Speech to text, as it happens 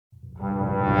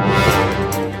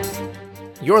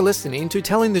You're listening to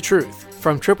Telling the Truth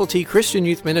from Triple T Christian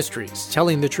Youth Ministries,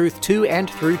 telling the truth to and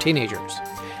through teenagers.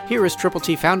 Here is Triple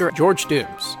T founder George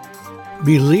Dooms.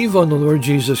 Believe on the Lord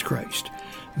Jesus Christ.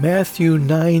 Matthew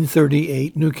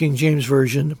 9:38, New King James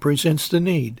Version, presents the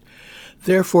need.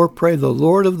 Therefore pray the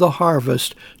Lord of the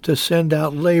harvest to send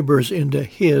out laborers into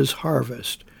his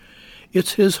harvest.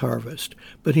 It's his harvest,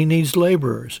 but he needs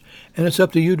laborers, and it's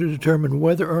up to you to determine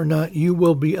whether or not you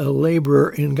will be a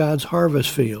laborer in God's harvest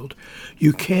field.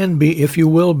 You can be if you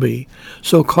will be,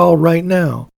 so call right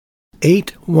now,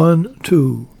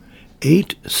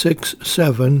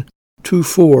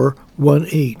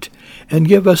 812-867-2418, and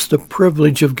give us the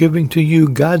privilege of giving to you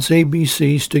God's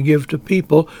ABCs to give to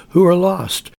people who are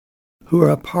lost, who are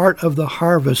a part of the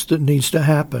harvest that needs to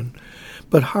happen.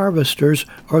 But harvesters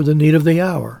are the need of the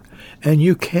hour. And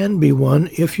you can be one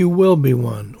if you will be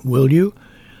one. Will you?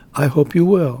 I hope you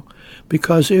will.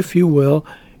 Because if you will,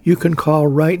 you can call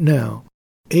right now,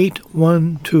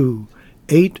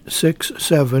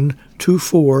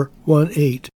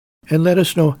 812-867-2418, and let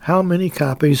us know how many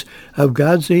copies of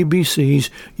God's ABCs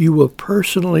you will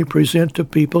personally present to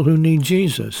people who need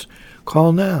Jesus.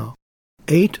 Call now,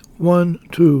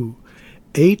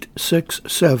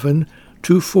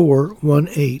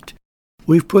 812-867-2418.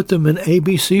 We've put them in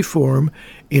ABC form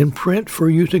in print for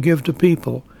you to give to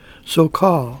people. So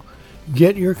call.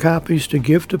 Get your copies to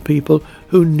give to people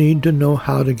who need to know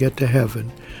how to get to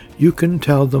heaven. You can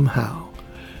tell them how.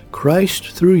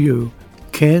 Christ through you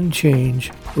can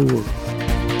change the world.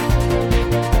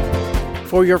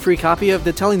 For your free copy of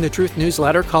the Telling the Truth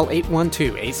newsletter, call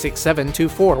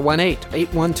 812-867-2418,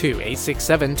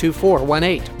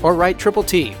 812-867-2418, or write Triple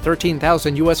T,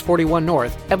 13,000 U.S. 41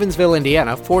 North, Evansville,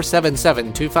 Indiana,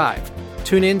 47725.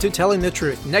 Tune in to Telling the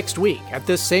Truth next week at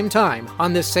this same time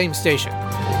on this same station.